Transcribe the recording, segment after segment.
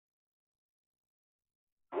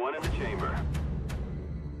one in the chamber.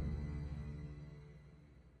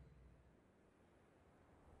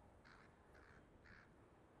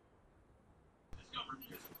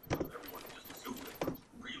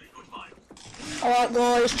 Alright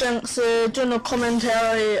guys, Jenks here, doing a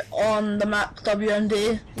commentary on the map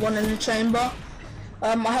WMD, one in the chamber.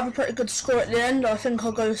 I have a pretty good score at the end. I think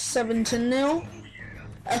I'll go 7-0.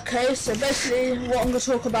 Okay, so basically what I'm going to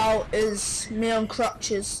talk about is me on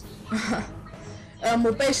Crutches.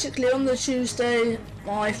 Well, basically on the Tuesday,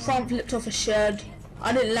 my front flipped off a shed.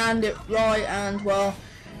 I didn't land it right, and well,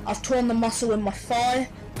 I've torn the muscle in my thigh,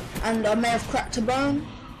 and I may have cracked a bone.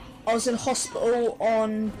 I was in hospital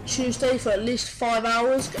on Tuesday for at least 5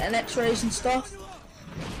 hours, getting x-rays and stuff.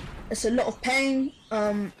 It's a lot of pain.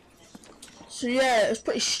 So yeah, it was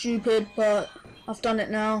pretty stupid, but I've done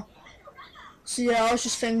it now. So yeah, I was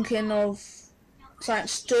just thinking of something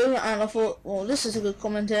to do, and I thought, well, this is a good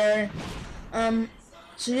commentary.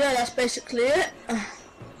 So yeah, that's basically it.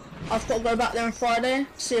 I've got to go back there on Friday,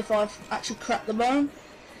 see if I've actually cracked the bone.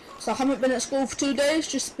 So I haven't been at school for 2 days,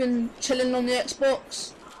 just been chilling on the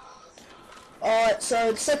Xbox. Alright,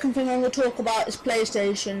 so the second thing I'm going to talk about is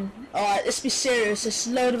PlayStation. Alright, let's be serious, it's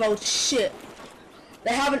a load of old shit.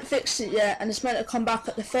 They haven't fixed it yet, and it's meant to come back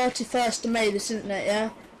at the 31st of May, this internet, yeah?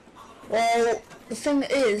 Well, the thing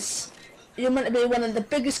is, you're meant to be one of the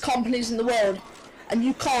biggest companies in the world, and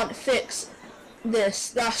you can't fix this.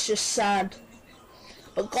 That's just sad.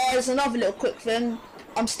 But guys, another little quick thing.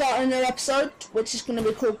 I'm starting a new episode, which is going to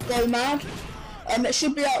be called Go Mad. It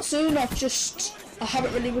should be out soon. I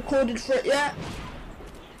haven't really recorded for it yet.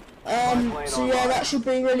 So yeah, that should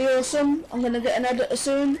be really awesome. I'm going to get an editor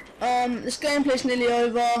soon. This gameplay's nearly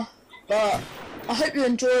over, but I hope you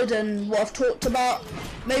enjoyed and what I've talked about.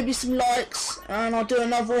 Maybe some likes, and I'll do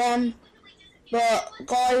another one. But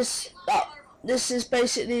guys, this is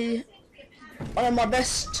basically one of my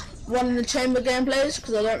best one in the chamber gameplays,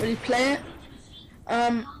 because I don't really play it.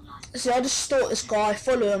 So I just stalk this guy,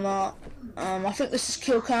 follow him up. I think this is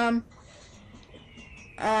kill cam.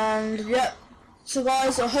 And yep. So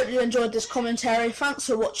guys, I hope you enjoyed this commentary. Thanks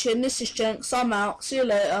for watching. This is Jenks. I'm out. See you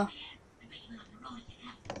later.